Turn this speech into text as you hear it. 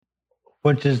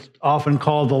which is often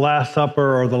called the Last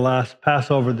Supper or the last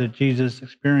Passover that Jesus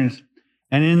experienced.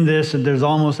 And in this, there's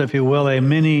almost, if you will, a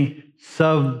mini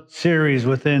sub-series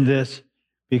within this,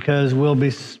 because we'll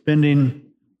be spending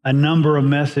a number of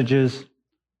messages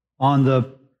on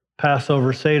the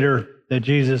Passover Seder that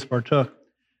Jesus partook.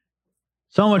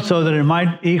 So much so that it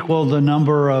might equal the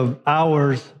number of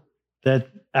hours that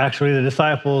actually the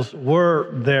disciples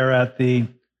were there at the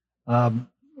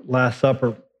Last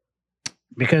Supper,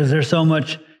 because there's so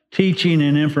much teaching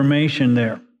and information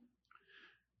there.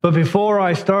 But before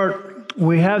I start,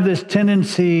 we have this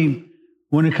tendency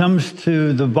when it comes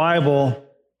to the Bible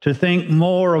to think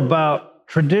more about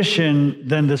tradition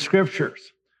than the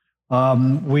scriptures.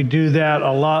 We do that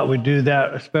a lot. We do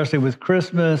that especially with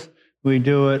Christmas. We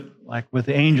do it like with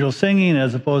the angels singing,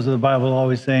 as opposed to the Bible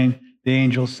always saying the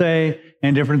angels say,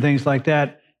 and different things like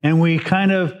that. And we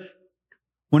kind of,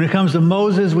 when it comes to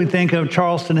Moses, we think of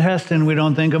Charleston Heston. We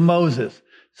don't think of Moses.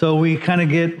 So we kind of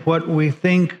get what we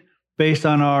think based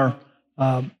on our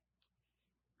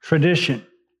tradition.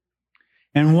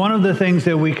 And one of the things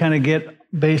that we kind of get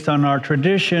based on our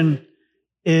tradition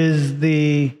is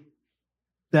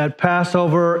that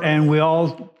Passover, and we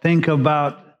all think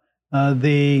about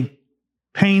the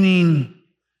painting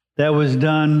that was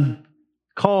done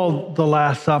called the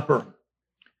Last Supper.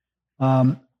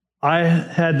 I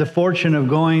had the fortune of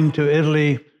going to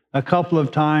Italy a couple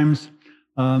of times.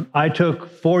 I took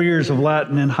 4 years of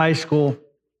Latin in high school,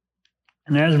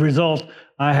 and as a result,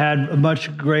 I had a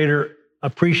much greater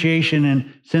appreciation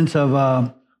and sense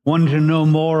of wanting to know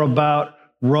more about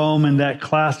Rome in that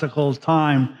classical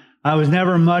time. I was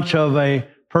never much of a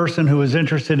person who was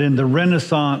interested in the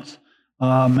Renaissance,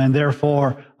 and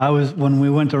therefore, when we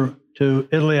went to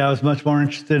Italy, I was much more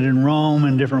interested in Rome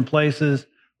and different places,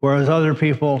 whereas other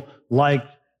people liked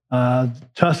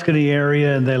Tuscany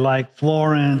area and they liked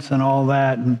Florence and all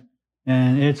that, and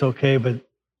it's okay, but it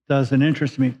doesn't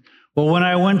interest me. Well, when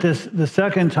I went the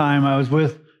second time, I was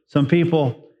with some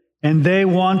people, and they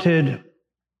wanted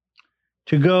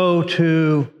to go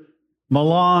to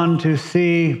Milan to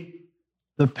see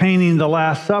the painting, The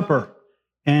Last Supper.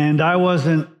 And I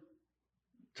wasn't,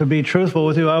 to be truthful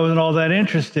with you, I wasn't all that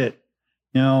interested.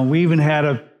 You know, we even had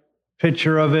a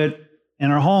picture of it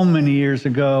in our home many years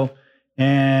ago.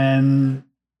 And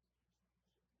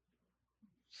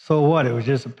so what? It was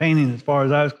just a painting as far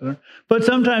as I was concerned. But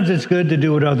sometimes it's good to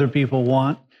do what other people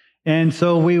want. And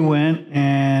so we went,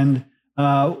 and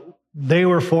they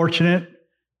were fortunate.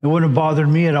 It wouldn't have bothered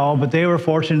me at all, but they were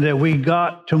fortunate that we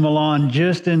got to Milan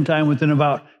just in time, within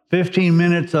about 15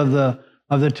 minutes of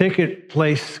the ticket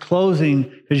place closing,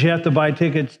 because you have to buy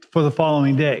tickets for the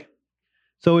following day.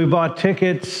 So we bought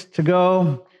tickets to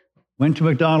go, went to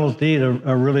McDonald's to eat,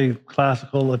 a really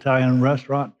classical Italian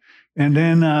restaurant, and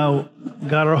then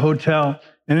got our hotel.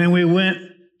 And then we went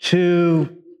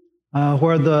to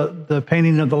where the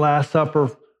painting of the Last Supper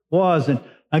was. And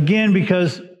again,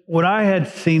 because when I had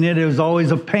seen it, it was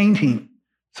always a painting.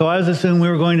 So I was assuming we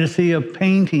were going to see a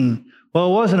painting. Well,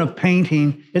 it wasn't a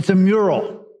painting, it's a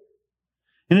mural.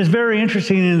 And it's very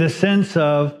interesting in the sense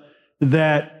of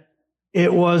that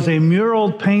it was a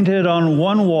mural painted on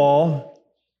one wall,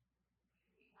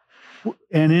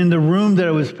 and in the room that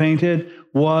it was painted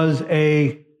was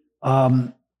a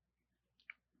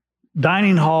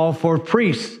dining hall for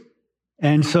priests.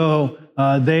 And so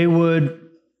they would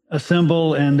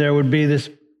assemble, and there would be the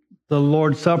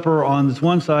Lord's Supper on this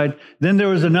one side. Then there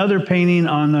was another painting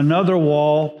on another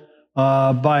wall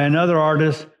by another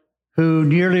artist who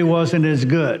nearly wasn't as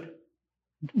good.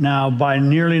 Now, by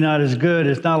nearly not as good,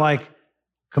 it's not like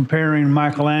comparing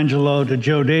Michelangelo to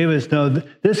Joe Davis. No,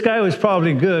 this guy was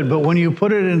probably good, but when you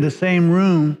put it in the same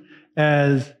room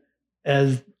as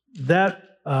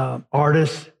that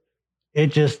artist, it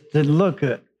just didn't look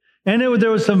good. And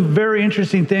there was some very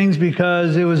interesting things,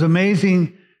 because it was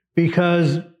amazing,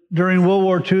 because during World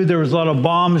War II, there was a lot of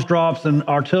bombs drops and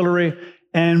artillery,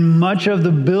 and much of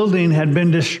the building had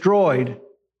been destroyed.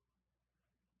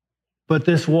 But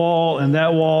this wall and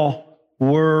that wall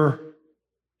were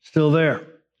still there.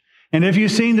 And if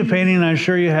you've seen the painting, and I'm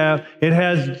sure you have, it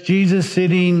has Jesus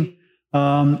sitting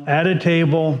at a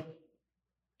table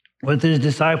with his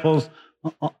disciples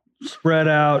spread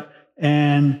out,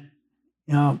 and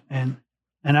you know, and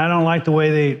I don't like the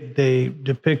way they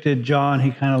depicted John.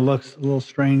 He kind of looks a little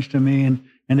strange to me,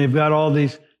 and they've got all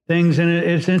these things, and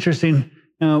it's interesting,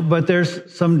 you know, but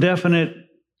there's some definite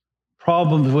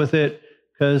problems with it,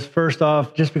 because first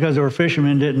off, just because they were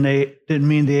fishermen didn't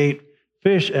mean they ate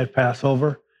fish at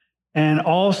Passover, and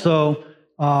also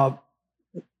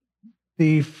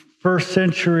the first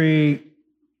century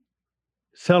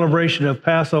celebration of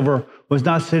Passover was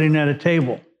not sitting at a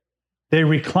table. They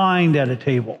reclined at a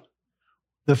table.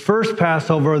 The first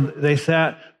Passover, they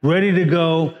sat ready to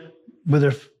go with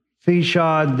their feet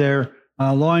shod, their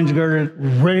loins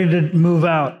girded, ready to move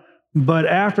out. But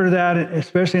after that,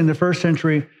 especially in the first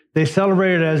century, they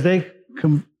celebrated as they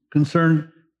concerned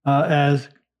as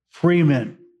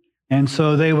freemen. And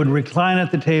so they would recline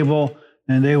at the table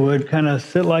and they would kind of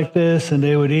sit like this and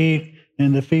they would eat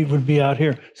and the feet would be out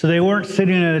here. So they weren't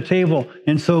sitting at a table.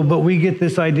 And so, but we get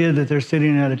this idea that they're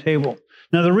sitting at a table.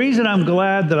 Now, the reason I'm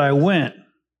glad that I went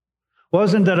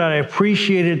wasn't that I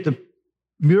appreciated the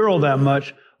mural that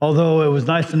much, although it was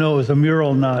nice to know it was a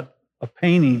mural, not a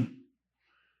painting.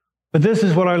 But this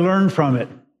is what I learned from it.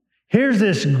 Here's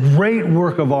this great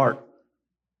work of art.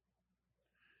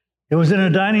 It was in a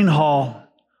dining hall.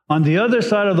 On the other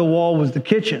side of the wall was the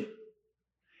kitchen.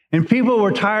 And people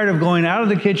were tired of going out of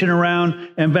the kitchen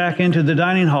around and back into the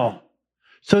dining hall.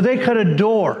 So they cut a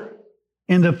door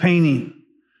in the painting.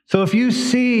 So if you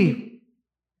see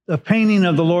a painting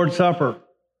of the Lord's Supper,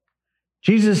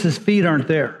 Jesus' feet aren't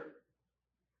there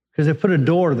because they put a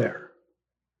door there.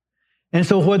 And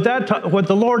so what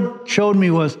the Lord showed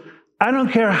me was, I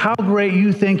don't care how great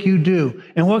you think you do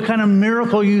and what kind of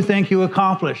miracle you think you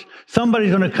accomplished, somebody's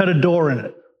going to cut a door in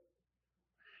it.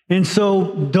 And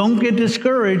so don't get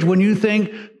discouraged when you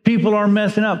think people are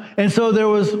messing up. And so there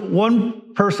was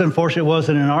one person, fortunately it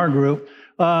wasn't in our group,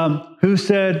 who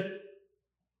said,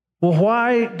 well,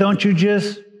 why don't you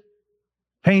just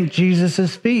paint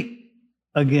Jesus' feet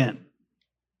again?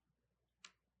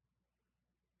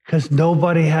 Because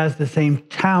nobody has the same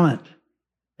talent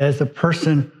as the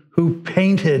person who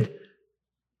painted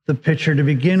the picture to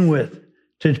begin with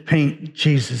to paint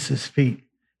Jesus' feet.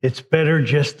 It's better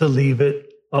just to leave it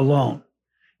alone.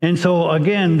 And so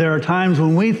again, there are times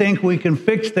when we think we can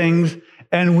fix things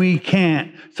and we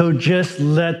can't. So just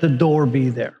let the door be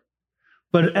there.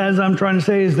 But as I'm trying to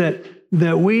say is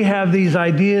that we have these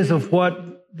ideas of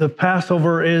what the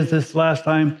Passover is this last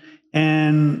time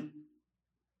and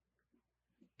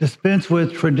dispense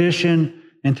with tradition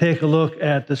and take a look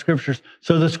at the scriptures.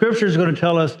 So the scripture is going to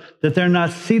tell us that they're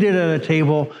not seated at a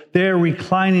table, they're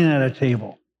reclining at a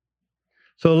table.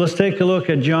 So let's take a look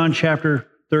at John chapter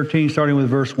 13, starting with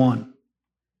verse 1.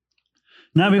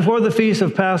 Now before the feast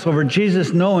of Passover,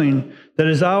 Jesus, knowing that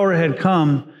his hour had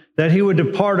come, that he would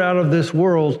depart out of this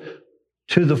world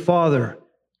to the Father,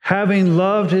 having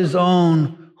loved his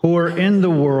own who were in the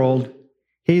world,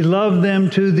 he loved them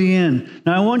to the end.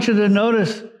 Now I want you to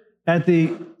notice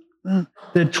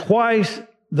that twice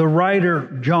the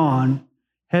writer John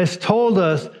has told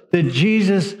us that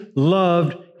Jesus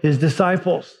loved his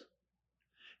disciples.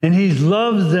 And he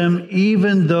loves them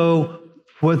even though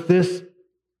with this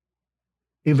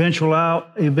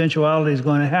eventuality is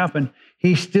going to happen,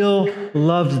 he still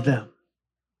loves them.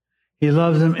 He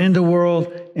loves them in the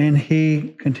world and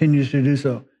he continues to do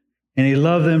so. And he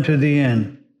loved them to the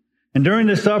end. And during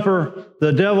the supper,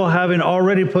 the devil having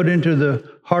already put into the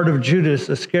heart of Judas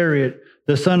Iscariot,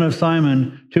 the son of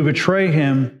Simon, to betray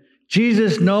him,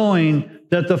 Jesus, knowing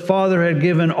that the Father had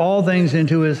given all things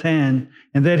into his hand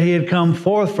and that he had come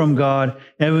forth from God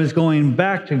and was going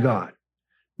back to God.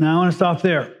 Now, I want to stop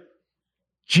there.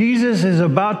 Jesus is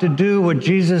about to do what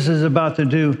Jesus is about to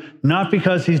do, not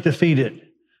because he's defeated,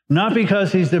 not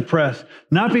because he's depressed,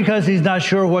 not because he's not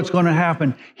sure what's going to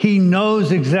happen. He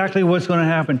knows exactly what's going to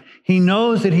happen. He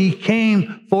knows that he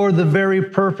came for the very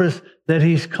purpose that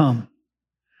he's come.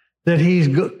 That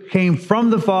he came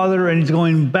from the Father and he's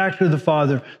going back to the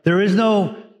Father. There is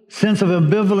no sense of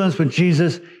ambivalence with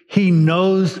Jesus. He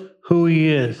knows who he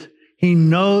is. He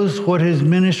knows what his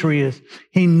ministry is.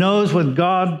 He knows what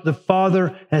God the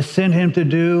Father has sent him to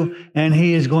do, and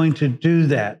he is going to do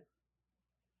that.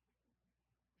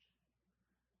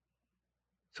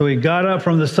 So he got up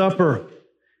from the supper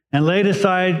and laid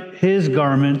aside his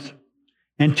garments,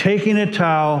 and taking a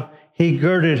towel, he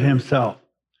girded himself.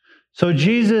 So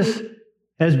Jesus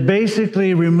has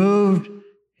basically removed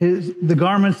the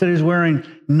garments that he's wearing,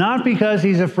 not because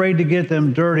he's afraid to get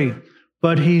them dirty,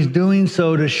 but he's doing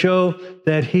so to show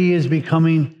that he is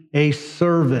becoming a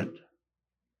servant.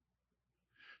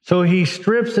 So he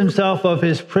strips himself of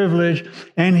his privilege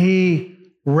and he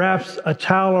wraps a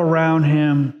towel around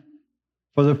him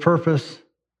for the purpose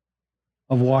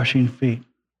of washing feet.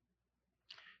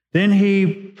 Then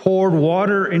he poured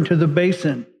water into the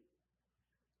basin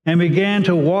and began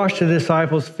to wash the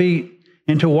disciples' feet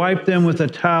and to wipe them with a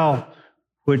towel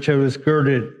which was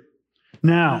girded.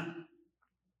 Now,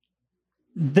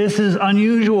 this is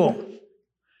unusual.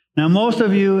 Now, most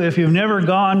of you, if you've never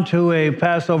gone to a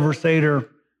Passover Seder,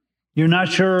 you're not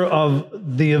sure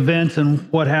of the events and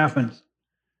what happens.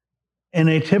 In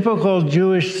a typical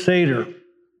Jewish Seder,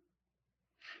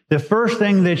 the first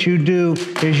thing that you do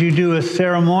is you do a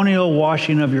ceremonial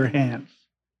washing of your hands.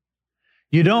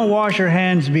 You don't wash your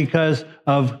hands because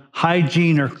of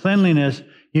hygiene or cleanliness.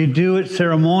 You do it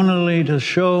ceremonially to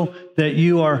show that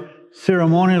you are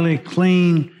ceremonially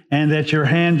clean and that your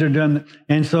hands are done.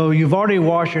 And so you've already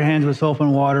washed your hands with soap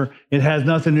and water. It has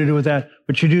nothing to do with that,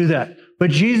 but you do that. But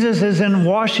Jesus isn't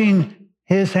washing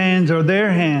his hands or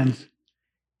their hands.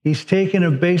 He's taken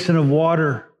a basin of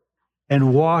water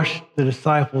and washed the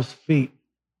disciples' feet.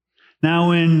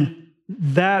 Now, in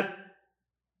that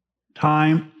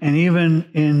time, and even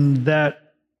in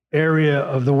that area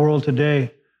of the world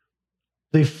today,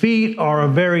 the feet are a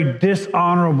very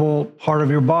dishonorable part of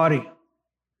your body.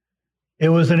 It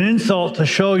was an insult to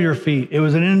show your feet. It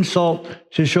was an insult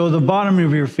to show the bottom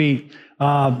of your feet.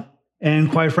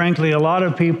 And quite frankly, a lot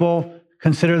of people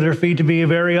consider their feet to be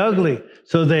very ugly.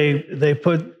 So they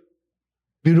put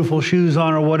beautiful shoes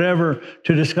on or whatever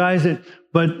to disguise it.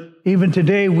 But even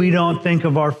today, we don't think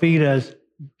of our feet as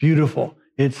beautiful.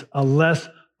 It's a less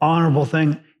honorable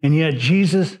thing. And yet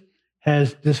Jesus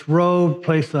has disrobed,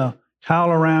 placed a towel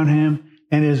around him,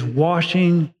 and is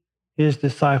washing his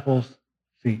disciples'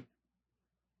 feet.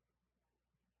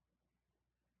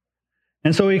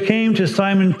 And so he came to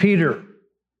Simon Peter.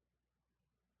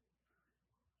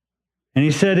 And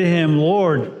he said to him,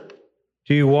 Lord,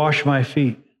 do you wash my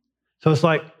feet? So it's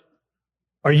like,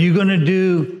 are you going to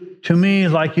do to me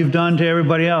like you've done to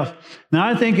everybody else? Now,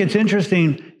 I think it's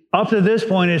interesting. Up to this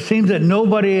point, it seems that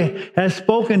nobody has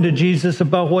spoken to Jesus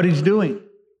about what he's doing.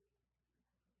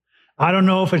 I don't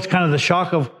know if it's kind of the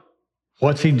shock of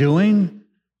what's he doing?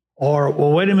 Or,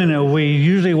 well, wait a minute, we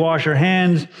usually wash our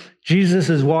hands.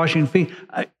 Jesus is washing feet.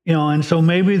 And so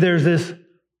maybe there's this,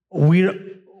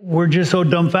 we're just so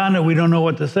dumbfounded we don't know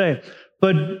what to say.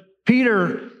 But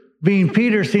Peter, being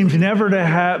Peter, seems never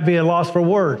to be a loss for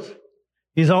words.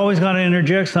 He's always going to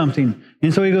interject something.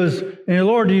 And so he goes,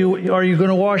 Lord, are you going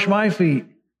to wash my feet?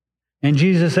 And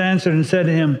Jesus answered and said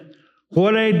to him,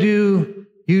 what I do,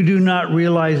 you do not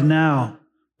realize now,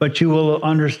 but you will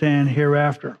understand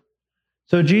hereafter.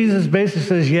 So Jesus basically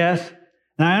says, yes,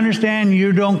 and I understand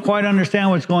you don't quite understand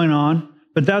what's going on,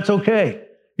 but that's okay.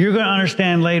 You're going to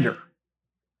understand later.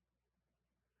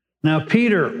 Now,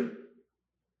 Peter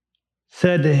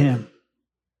said to him,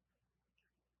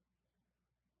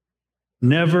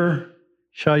 never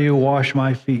shall you wash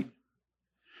my feet.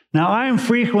 Now, I am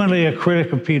frequently a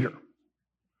critic of Peter.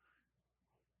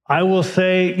 I will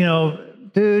say,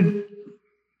 dude,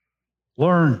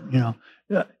 learn,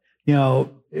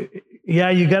 yeah,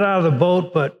 you got out of the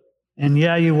boat, and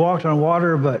you walked on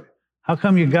water, but how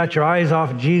come you got your eyes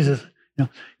off of Jesus?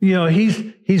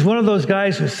 He's one of those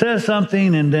guys who says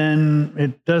something and then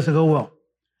it doesn't go well.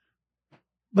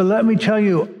 But let me tell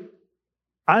you,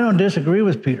 I don't disagree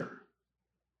with Peter.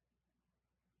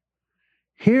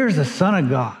 Here's the Son of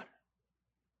God,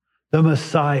 the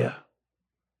Messiah.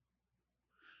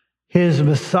 His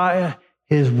Messiah,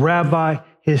 his rabbi,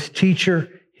 his teacher,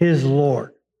 his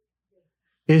Lord,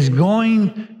 is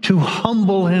going to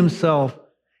humble himself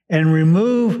and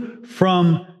remove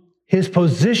from his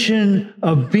position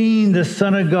of being the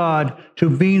Son of God to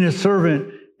being a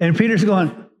servant. And Peter's going,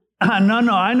 no,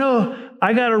 I know,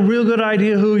 I got a real good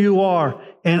idea who you are,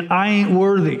 and I ain't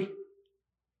worthy.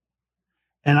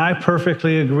 And I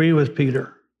perfectly agree with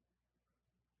Peter.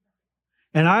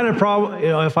 And I'd have probably,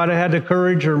 if I'd have had the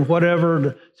courage or whatever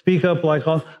to speak up like,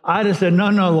 I'd have said, no,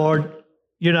 Lord,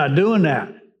 you're not doing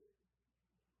that.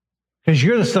 Because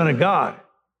you're the Son of God.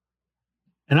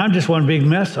 And I'm just one big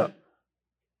mess up.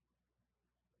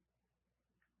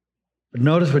 But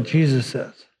notice what Jesus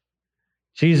says.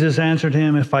 Jesus answered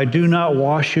him, if I do not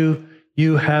wash you,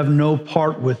 you have no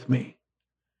part with me.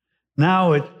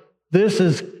 Now, this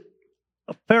is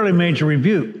a fairly major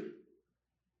rebuke.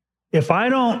 If I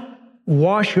don't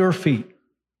wash your feet,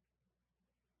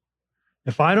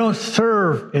 if I don't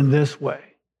serve in this way,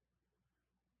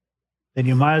 then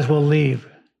you might as well leave,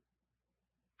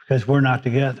 because we're not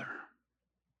together.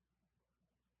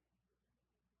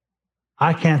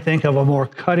 I can't think of a more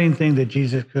cutting thing that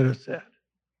Jesus could have said.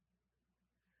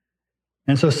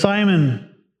 And so Simon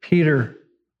Peter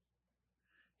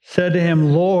said to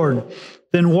him, Lord,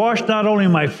 then wash not only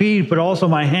my feet, but also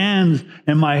my hands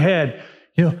and my head.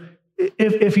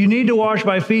 If you need to wash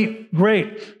my feet,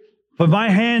 great. But my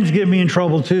hands get me in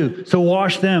trouble too. So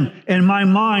wash them. And my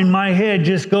mind, my head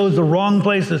just goes the wrong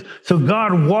places. So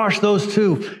God, wash those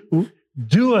too.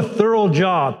 Do a thorough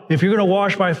job. If you're going to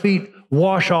wash my feet,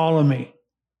 wash all of me.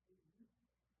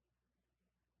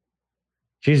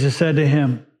 Jesus said to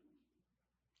him,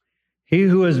 he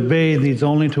who is bathed needs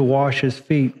only to wash his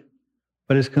feet,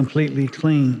 but is completely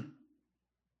clean.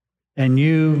 and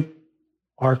you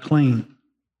are clean.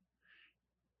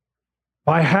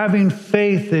 By having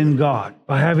faith in God,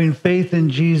 by having faith in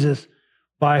Jesus,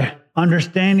 by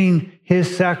understanding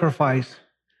his sacrifice,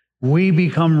 we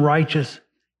become righteous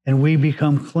and we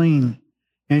become clean.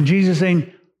 And Jesus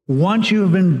saying, once you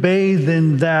have been bathed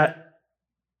in that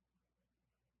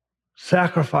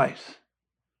sacrifice,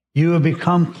 you have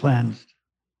become cleansed.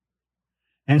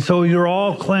 And so you're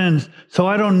all cleansed. So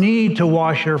I don't need to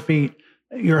wash your feet,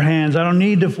 your hands. I don't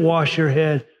need to wash your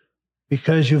head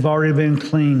because you've already been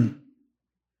clean.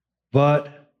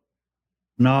 But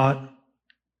not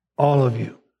all of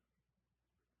you.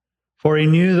 For he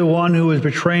knew the one who was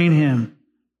betraying him.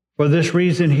 For this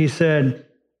reason, he said,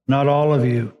 not all of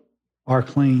you are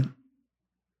clean.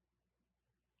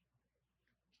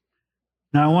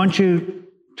 Now, I want you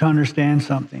to understand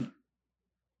something.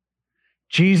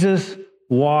 Jesus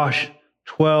washed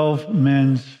 12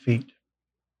 men's feet.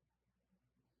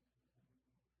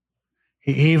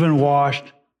 He even washed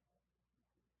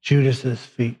Judas's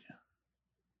feet.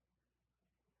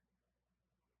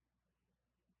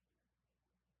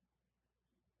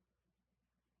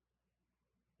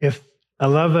 If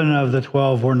 11 of the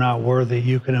 12 were not worthy,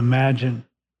 you can imagine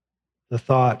the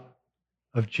thought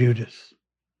of Judas.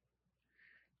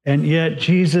 And yet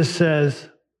Jesus says,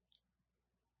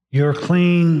 you're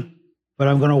clean, but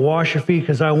I'm going to wash your feet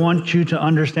because I want you to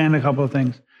understand a couple of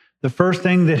things. The first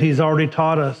thing that he's already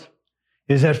taught us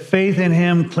is that faith in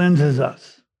him cleanses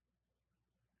us.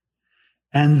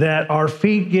 And that our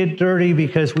feet get dirty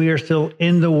because we are still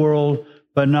in the world,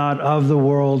 but not of the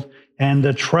world. And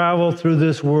the travel through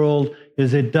this world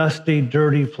is a dusty,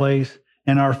 dirty place,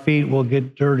 and our feet will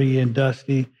get dirty and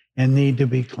dusty and need to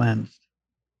be cleansed.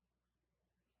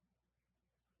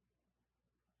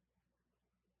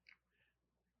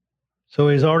 So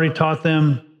he's already taught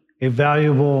them a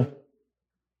valuable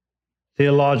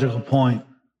theological point.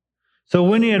 So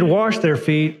when he had washed their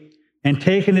feet and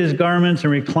taken his garments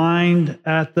and reclined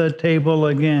at the table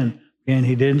again,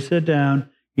 he didn't sit down,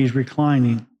 he's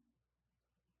reclining.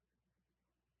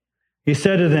 He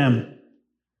said to them,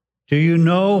 do you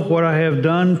know what I have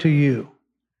done to you?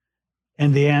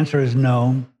 And the answer is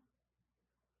no.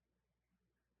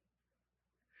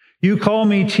 You call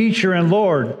me teacher and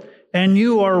Lord, and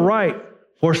you are right,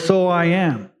 for so I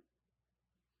am.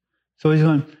 So he's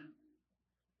going,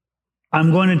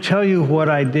 I'm going to tell you what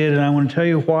I did, and I want to tell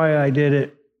you why I did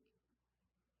it.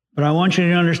 But I want you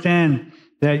to understand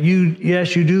that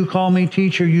yes, you do call me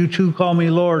teacher, you too call me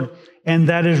Lord, and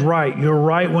that is right. You're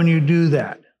right when you do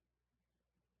that.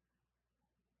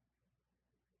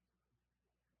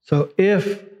 So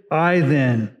if I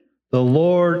then, the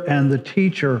Lord and the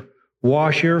teacher,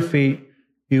 wash your feet,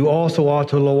 you also ought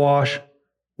to wash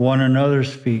one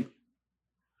another's feet.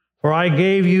 For I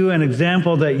gave you an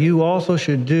example that you also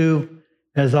should do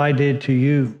as I did to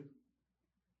you.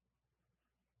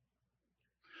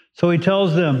 So he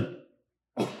tells them,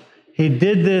 he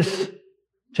did this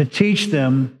to teach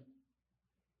them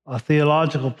a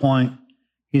theological point.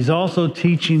 He's also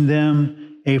teaching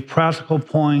them a practical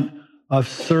point of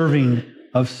serving,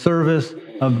 of service,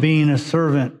 of being a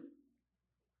servant.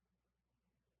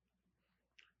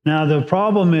 Now, the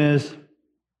problem is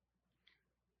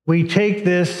we take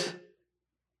this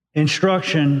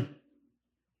instruction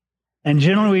and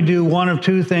generally we do one of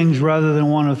two things rather than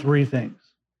one of three things.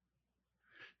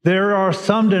 There are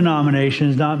some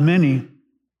denominations, not many,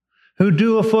 who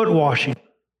do a foot washing,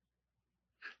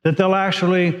 that they'll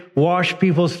actually wash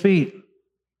people's feet.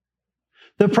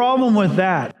 The problem with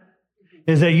that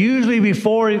is that usually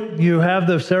before you have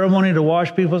the ceremony to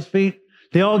wash people's feet,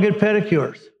 they all get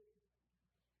pedicures.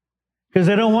 Because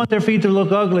they don't want their feet to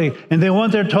look ugly, and they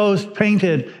want their toes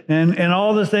painted and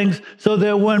all these things, so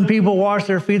that when people wash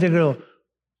their feet, they go,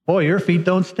 boy, your feet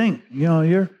don't stink. You know,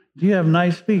 you have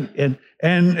nice feet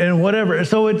and whatever.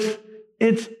 So it's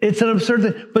an absurd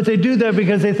thing. But they do that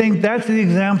because they think that's the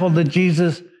example that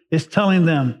Jesus is telling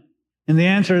them. And the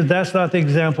answer is that's not the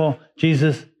example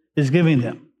Jesus is giving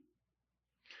them.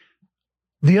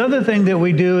 The other thing that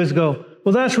we do is go,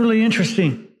 well, that's really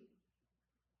interesting.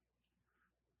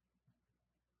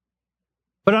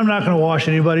 But I'm not going to wash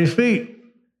anybody's feet.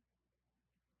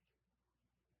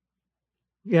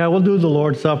 Yeah, we'll do the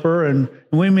Lord's Supper, and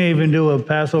we may even do a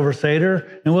Passover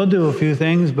Seder, and we'll do a few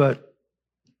things, but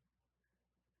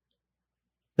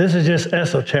this is just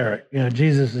esoteric. You know,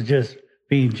 Jesus is just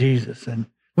being Jesus. And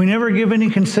we never give any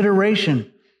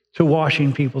consideration to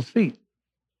washing people's feet.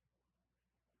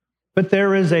 But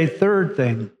there is a third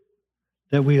thing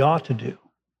that we ought to do,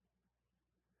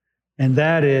 and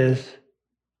that is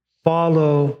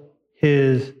follow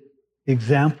his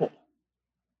example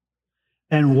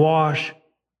and wash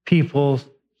people's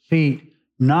feet,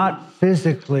 not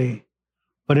physically,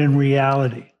 but in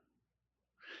reality.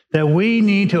 That we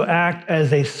need to act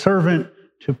as a servant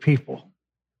to people.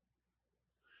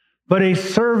 But a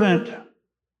servant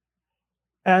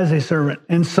as a servant.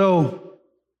 And so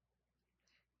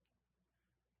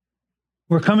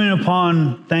we're coming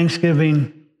upon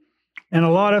Thanksgiving, and a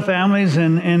lot of families,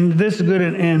 and this is good,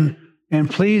 and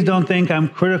please don't think I'm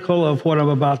critical of what I'm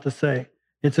about to say.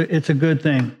 It's a good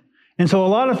thing. And so a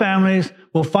lot of families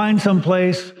will find some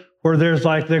place where there's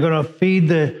like, they're going to feed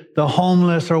the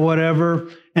homeless or whatever,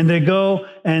 and they go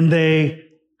and they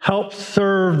help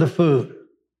serve the food.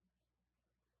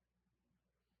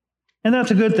 And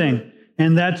that's a good thing.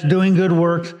 And that's doing good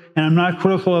works. And I'm not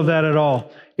critical of that at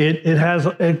all. It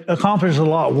accomplishes a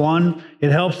lot. One,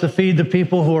 it helps to feed the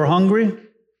people who are hungry.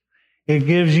 It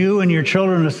gives you and your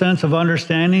children a sense of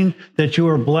understanding that you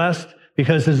are blessed,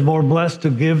 because it's more blessed to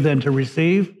give than to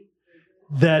receive.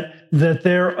 That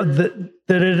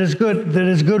it is good, that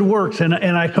is good works. And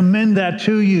I commend that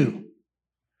to you.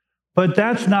 But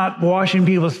that's not washing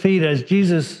people's feet as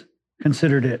Jesus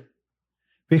considered it.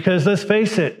 Because let's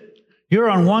face it, you're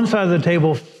on one side of the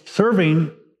table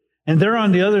serving, and they're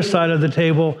on the other side of the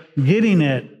table getting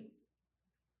it.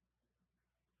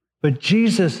 But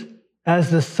Jesus,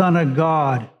 as the Son of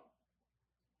God,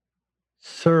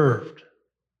 served.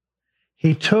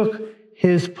 He took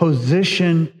his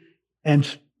position and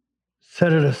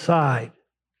set it aside.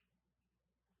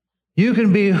 You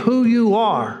can be who you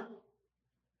are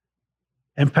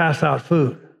and pass out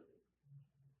food.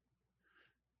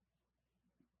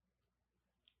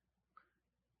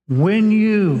 When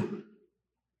you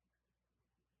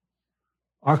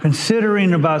are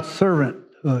considering about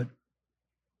servanthood,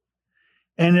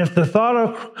 and if the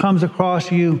thought comes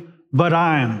across you, but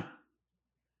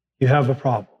you have a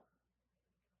problem.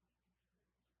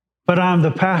 But I'm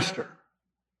the pastor.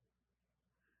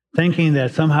 Thinking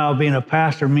that somehow being a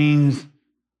pastor means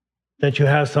that you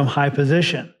have some high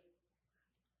position.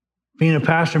 Being a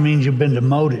pastor means you've been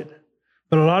demoted.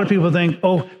 But a lot of people think,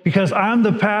 oh, because I'm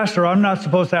the pastor, I'm not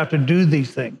supposed to have to do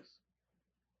these things.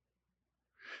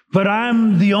 But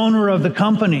I'm the owner of the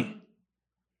company.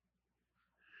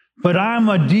 But I'm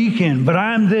a deacon. But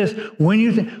I'm this.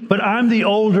 But I'm the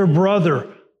older brother.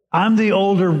 I'm the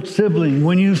older sibling.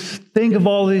 When you think of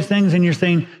all these things and you're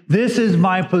saying, this is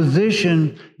my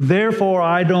position, therefore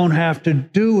I don't have to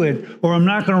do it, or I'm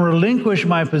not going to relinquish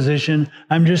my position,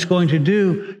 I'm just going to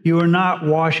do, you are not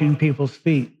washing people's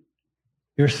feet.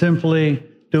 You're simply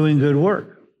doing good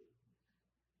work.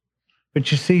 But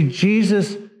you see,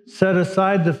 Jesus set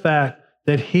aside the fact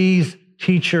that he's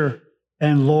teacher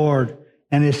and Lord,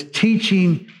 and is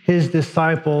teaching his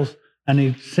disciples an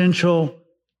essential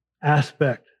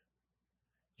aspect.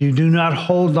 You do not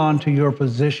hold on to your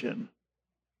position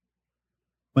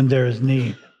when there is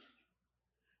need.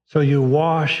 So you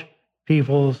wash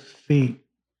people's feet.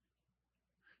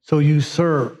 So you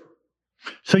serve.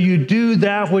 So you do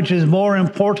that which is more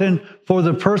important for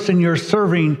the person you're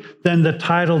serving than the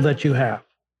title that you have.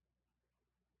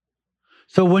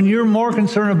 So when you're more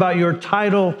concerned about your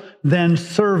title than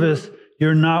service,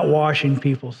 you're not washing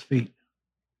people's feet.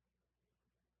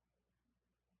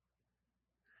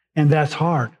 And that's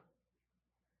hard.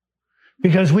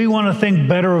 Because we want to think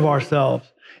better of ourselves.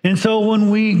 And so when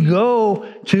we go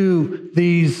to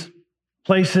these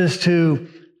places to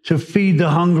feed the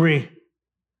hungry,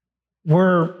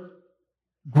 we're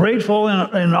grateful,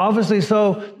 and obviously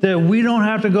so, that we don't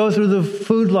have to go through the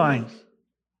food lines.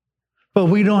 But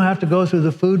we don't have to go through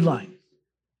the food lines.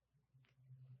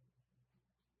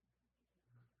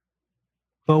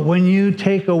 But when you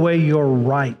take away your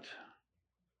right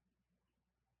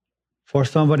for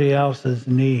somebody else's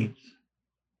needs,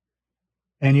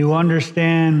 and you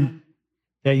understand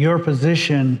that your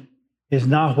position is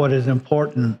not what is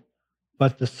important,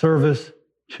 but the service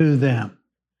to them.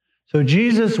 So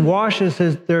Jesus washes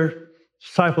their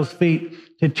disciples'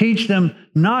 feet to teach them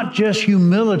not just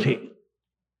humility,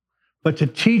 but to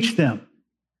teach them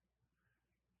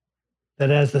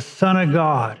that as the Son of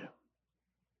God,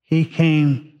 he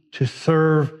came to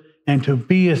serve and to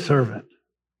be a servant.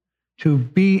 To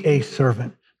be a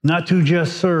servant. Not to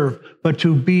just serve, but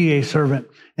to be a servant.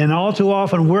 And all too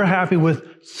often, we're happy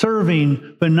with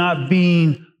serving, but not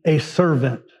being a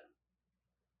servant.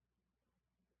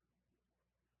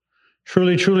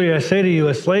 Truly, truly, I say to you,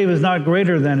 a slave is not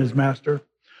greater than his master,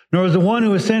 nor is the one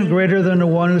who is sent greater than the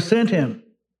one who sent him.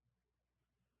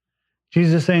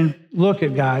 Jesus is saying, look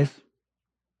at guys.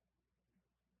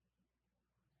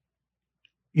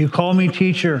 You call me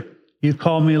teacher, you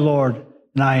call me Lord,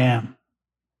 and I am.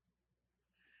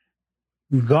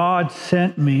 God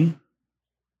sent me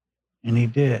And he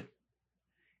did.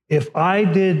 If I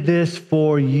did this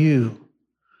for you,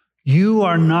 you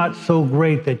are not so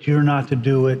great that you're not to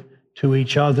do it to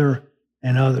each other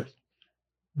and others.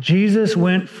 Jesus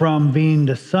went from being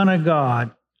the Son of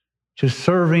God to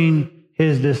serving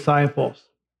his disciples.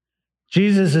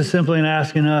 Jesus is simply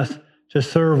asking us to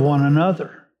serve one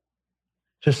another,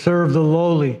 to serve the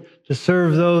lowly, to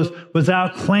serve those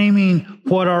without claiming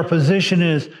what our position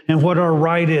is and what our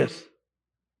right is.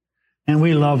 And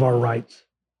we love our rights.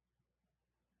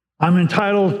 I'm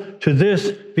entitled to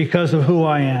this because of who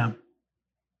I am.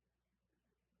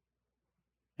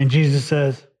 And Jesus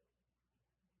says,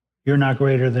 you're not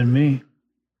greater than me.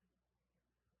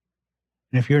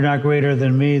 And if you're not greater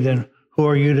than me, then who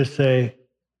are you to say,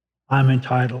 I'm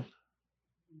entitled?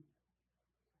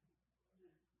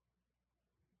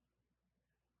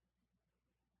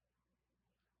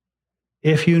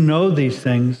 If you know these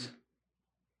things,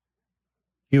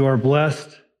 you are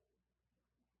blessed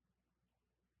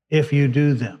if you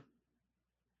do them.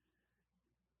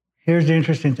 Here's the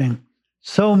interesting thing.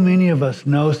 So many of us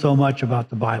know so much about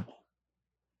the Bible,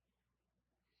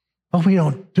 but we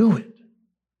don't do it.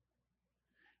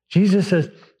 Jesus says,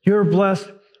 you're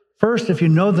blessed first if you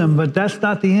know them, but that's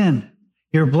not the end.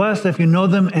 You're blessed if you know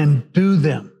them and do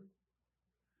them.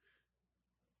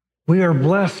 We are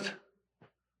blessed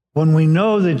when we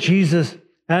know that Jesus,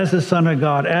 as the Son of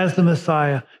God, as the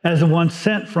Messiah, as the one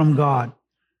sent from God,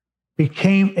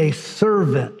 became a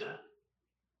servant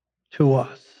to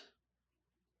us.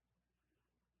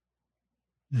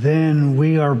 Then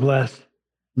we are blessed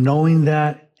knowing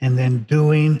that and then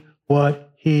doing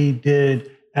what he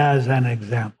did as an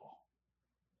example.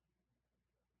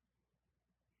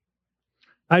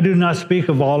 I do not speak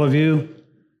of all of you.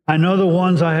 I know the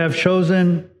ones I have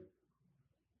chosen,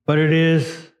 but it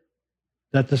is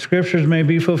that the scriptures may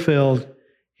be fulfilled.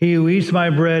 He who eats my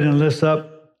bread and lifts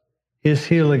up his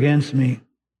heel against me.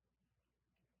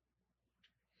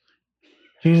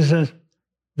 Jesus says,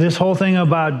 this whole thing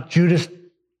about Judas,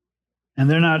 and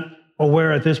they're not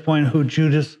aware at this point who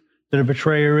Judas, the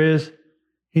betrayer, is.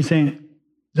 He's saying,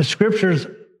 the scriptures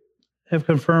have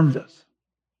confirmed this.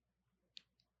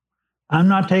 I'm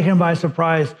not taken by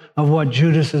surprise of what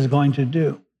Judas is going to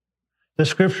do. The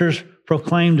scriptures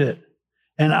proclaimed it,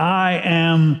 and I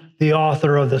am the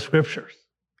author of the scriptures.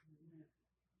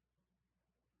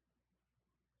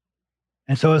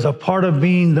 And so as a part of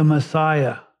being the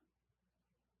Messiah,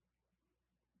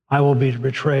 I will be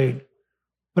betrayed.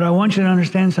 But I want you to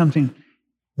understand something.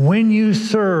 When you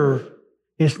serve,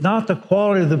 it's not the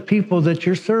quality of the people that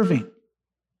you're serving.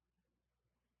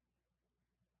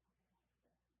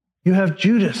 You have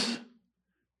Judas,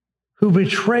 who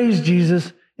betrays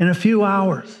Jesus in a few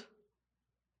hours.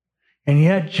 And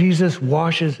yet Jesus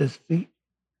washes his feet.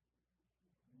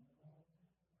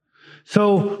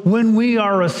 So when we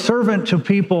are a servant to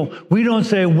people, we don't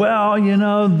say, well, you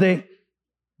know, they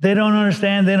don't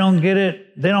understand, they don't get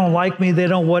it, they don't like me, they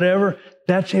don't whatever.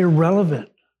 That's irrelevant.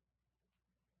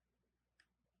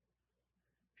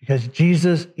 Because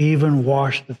Jesus even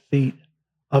washed the feet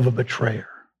of a betrayer.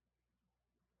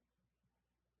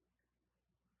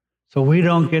 So we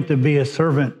don't get to be a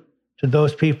servant to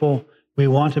those people we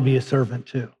want to be a servant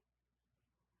to.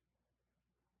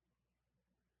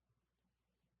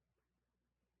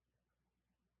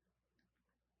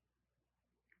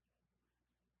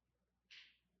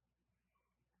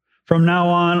 From now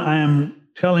on, I am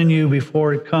telling you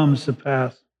before it comes to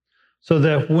pass, so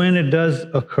that when it does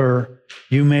occur,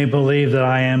 you may believe that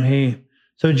I am he.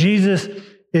 So Jesus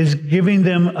is giving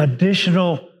them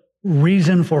additional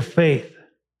reason for faith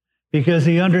because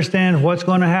he understands what's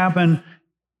going to happen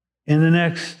in the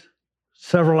next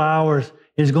several hours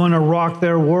is going to rock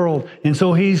their world. And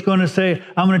so he's going to say,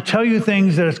 I'm going to tell you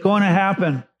things that it's going to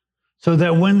happen so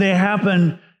that when they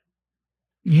happen,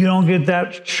 you don't get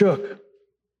that shook.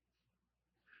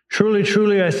 Truly,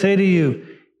 truly, I say to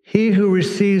you, he who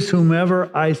receives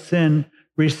whomever I send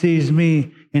receives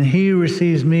me, and he who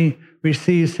receives me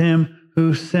receives him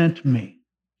who sent me.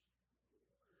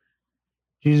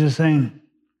 Jesus is saying,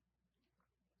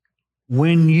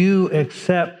 when you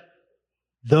accept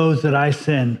those that I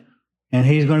send, and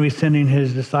he's going to be sending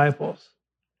his disciples,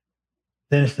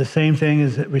 then it's the same thing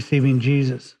as receiving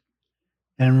Jesus.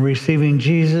 And receiving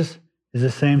Jesus is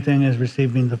the same thing as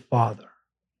receiving the Father.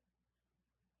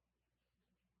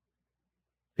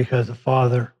 Because the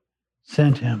Father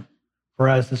sent him. For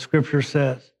as the scripture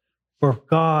says, for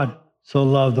God so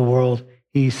loved the world,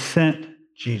 he sent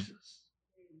Jesus.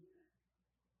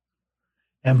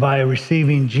 And by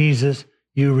receiving Jesus,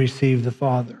 you receive the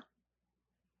Father.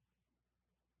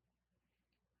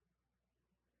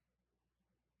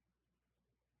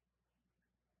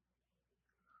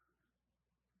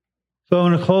 So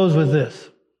I'm going to close with this.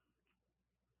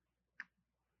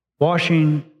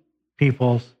 Washing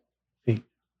people's feet.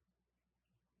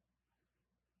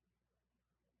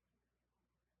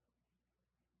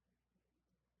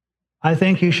 I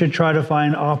think you should try to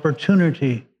find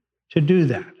opportunity to do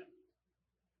that.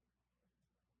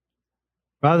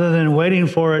 Rather than waiting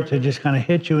for it to just kind of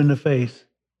hit you in the face,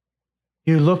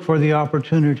 you look for the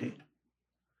opportunity.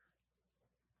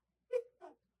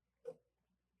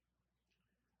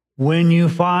 When you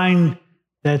find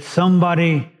that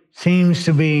somebody seems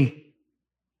to be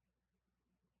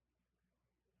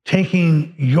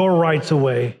taking your rights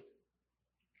away,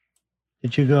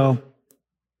 that you go,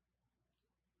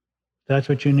 that's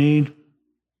what you need?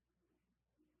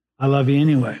 I love you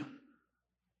anyway.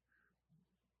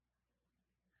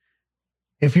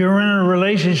 If you're in a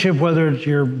relationship, whether it's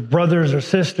your brothers or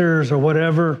sisters or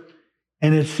whatever,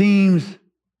 and it seems,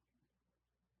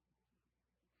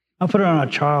 I'll put it on a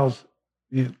child's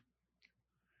view.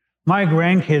 My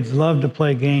grandkids love to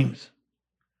play games,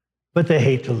 but they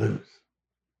hate to lose.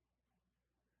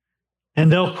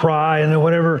 And they'll cry and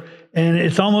whatever, and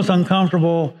it's almost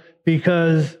uncomfortable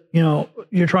because, you know,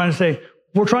 you're trying to say,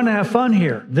 we're trying to have fun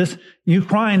here. This, you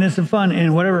crying isn't fun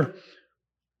and whatever.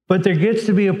 But there gets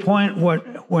to be a point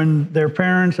when their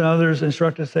parents and others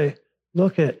instruct us, say,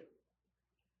 look it,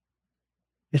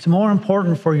 it's more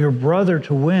important for your brother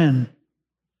to win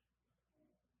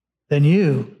than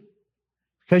you,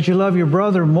 because you love your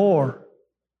brother more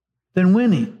than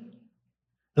winning.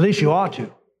 At least you ought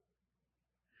to.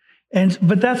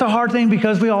 But that's a hard thing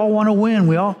because we all want to win.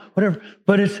 We all, whatever.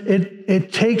 But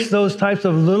it takes those types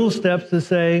of little steps to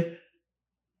say,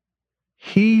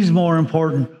 he's more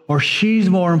important or she's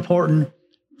more important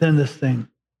than this thing.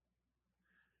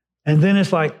 And then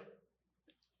it's like,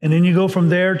 and then you go from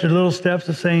there to little steps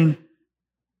of saying,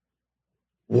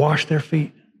 wash their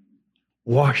feet,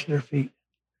 wash their feet,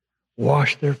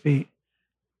 wash their feet.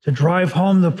 To drive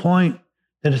home the point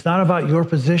that it's not about your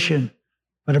position,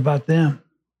 but about them.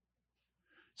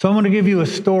 So I'm going to give you a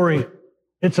story.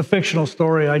 It's a fictional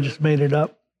story. I just made it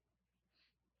up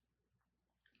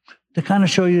to kind of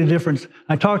show you the difference.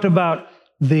 I talked about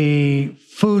the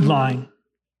food line.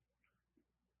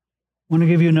 I want to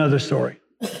give you another story.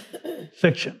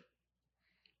 Fiction.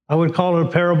 I would call it a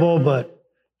parable, but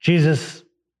Jesus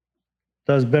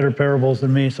does better parables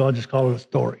than me, so I'll just call it a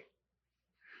story.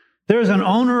 There's an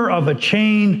owner of a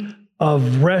chain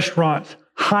of restaurants,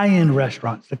 high-end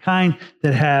restaurants, the kind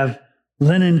that have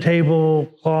linen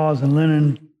tablecloths and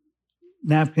linen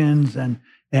napkins,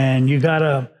 and you got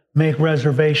to make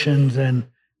reservations,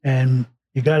 and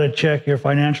you got to check your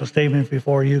financial statement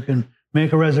before you can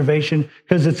make a reservation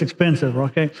because it's expensive,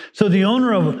 okay? So the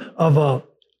owner of a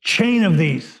chain of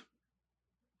these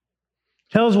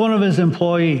tells one of his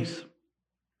employees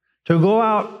to go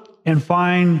out and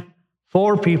find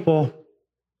 4 people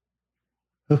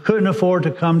who couldn't afford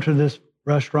to come to this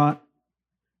restaurant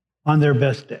on their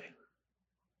best day.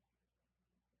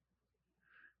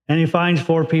 And he finds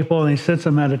 4 people and he sits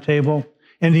them at a table.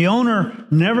 And the owner,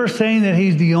 never saying that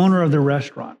he's the owner of the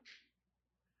restaurant,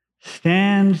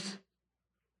 stands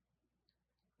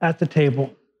at the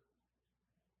table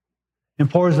and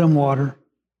pours them water.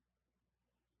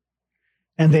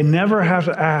 And they never have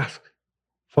to ask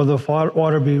for the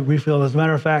water to be refilled. As a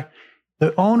matter of fact,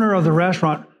 the owner of the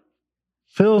restaurant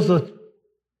fills the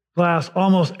glass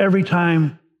almost every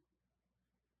time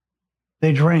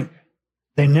they drink.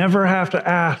 They never have to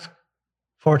ask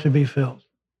for it to be filled.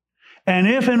 And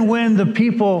if and when the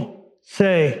people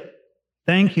say,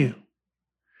 thank you,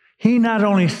 he not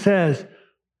only says,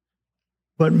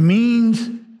 but means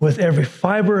with every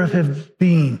fiber of his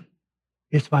being,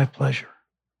 it's my pleasure.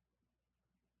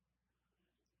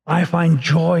 I find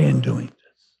joy in doing this.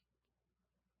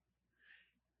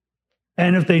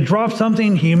 And if they drop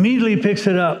something, he immediately picks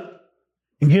it up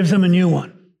and gives them a new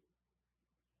one.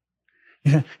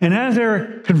 And as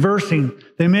they're conversing,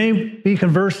 they may be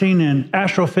conversing in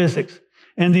astrophysics.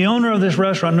 And the owner of this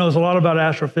restaurant knows a lot about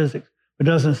astrophysics, but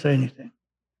doesn't say anything.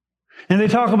 And they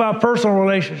talk about personal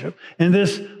relationship. And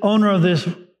this owner of this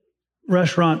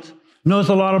restaurant knows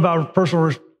a lot about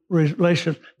personal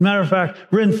relationships. Matter of fact,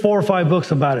 written 4 or 5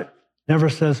 books about it. Never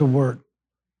says a word.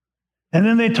 And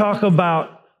then they talk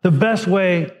about the best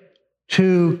way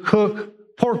to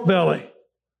cook pork belly.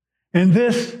 And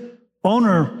this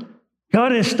owner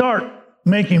got his start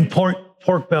making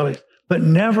pork bellies, but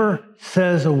never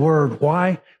says a word.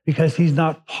 Why? Because he's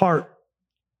not part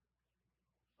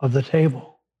of the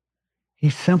table. He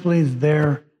simply is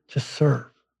there to serve.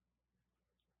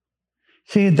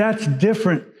 See, that's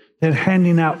different than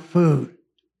handing out food.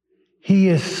 He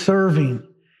is serving.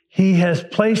 he has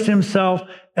placed himself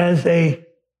as a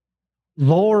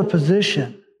lower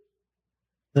position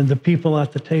than the people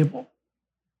at the table.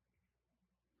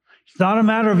 It's not a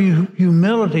matter of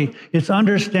humility. It's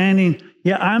understanding,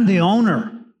 yeah, I'm the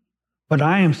owner, but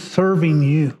I am serving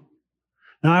you.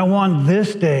 And I want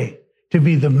this day to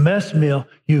be the best meal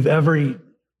you've ever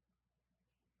eaten.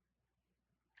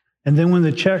 And then when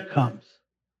the check comes,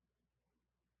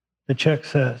 the check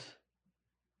says,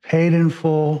 paid in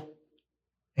full,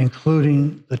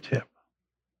 including the tip.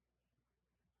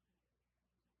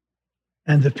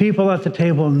 And the people at the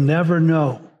table never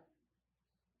know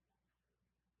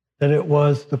that it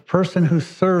was the person who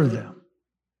served them,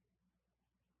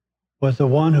 was the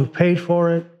one who paid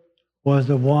for it, was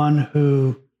the one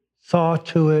who saw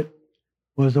to it,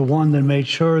 was the one that made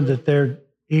sure that their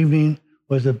evening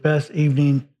was the best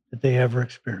evening that they ever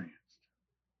experienced.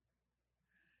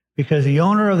 Because the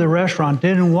owner of the restaurant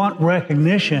didn't want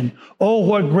recognition. Oh,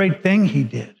 what great thing he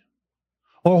did.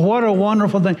 Or what a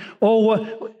wonderful thing. Oh,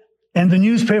 what. And the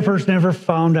newspapers never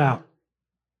found out.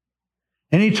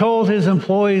 And he told his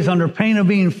employees under pain of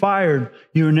being fired,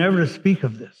 you are never to speak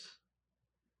of this.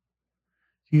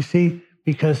 You see,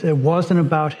 because it wasn't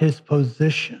about his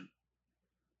position.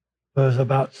 It was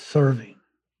about serving.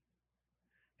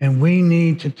 And we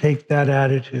need to take that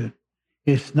attitude.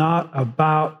 It's not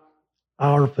about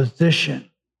our position,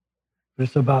 but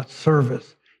it's about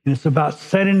service. And it's about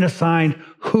setting aside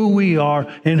who we are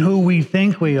and who we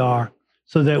think we are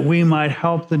so that we might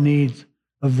help the needs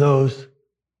of those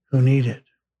who need it.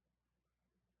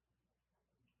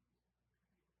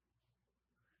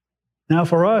 Now,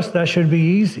 for us, that should be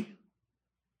easy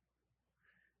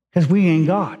because we ain't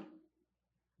God.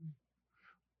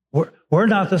 We're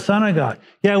not the Son of God.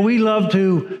 Yeah, we love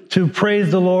to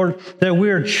praise the Lord that we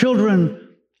are children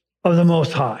of the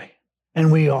Most High,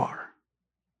 and we are.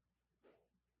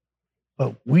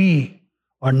 But we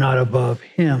are not above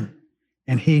him,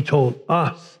 and he told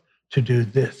us to do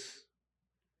this.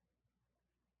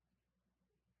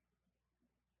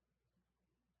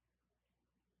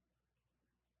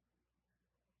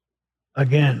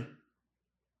 Again,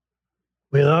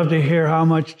 we love to hear how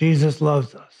much Jesus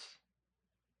loves us.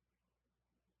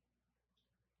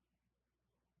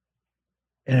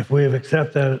 And if we have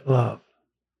accepted that love,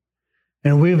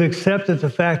 and we've accepted the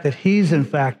fact that he's in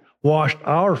fact washed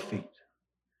our feet,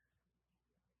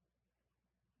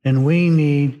 then we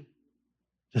need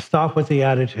to stop with the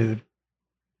attitude,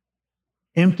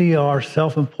 empty our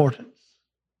self-importance,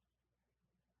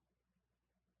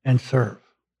 and serve.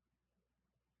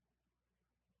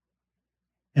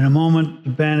 In a moment, the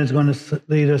band is going to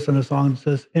lead us in a song that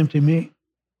says, empty me.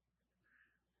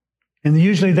 And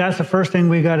usually that's the first thing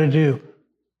we got to do.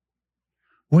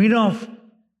 We don't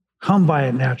come by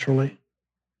it naturally.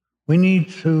 We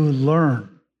need to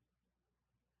learn.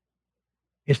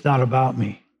 It's not about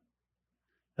me.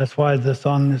 That's why the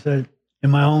song said,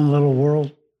 in my own little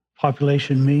world,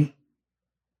 population me.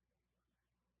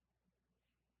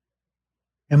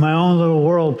 In my own little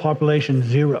world, population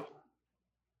 0.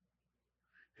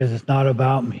 Because it's not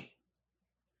about me.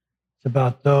 It's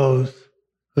about those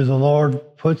who the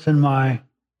Lord puts in my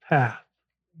path.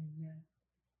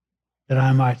 That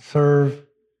I might serve,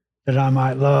 that I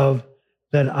might love,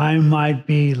 that I might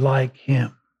be like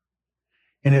him.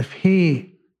 And if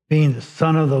he, being the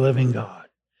Son of the living God,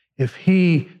 if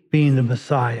he, being the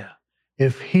Messiah,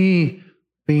 if he,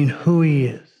 being who he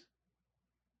is,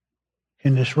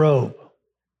 can disrobe,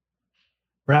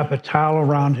 wrap a towel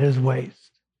around his waist,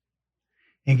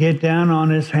 and get down on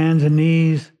his hands and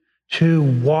knees to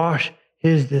wash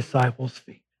his disciples'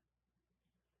 feet,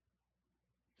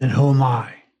 then who am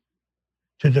I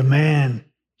to demand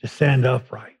to stand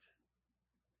upright?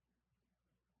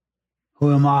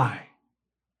 Who am I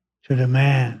to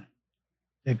demand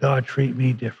that God treat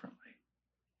me differently?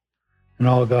 And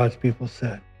all God's people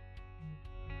said,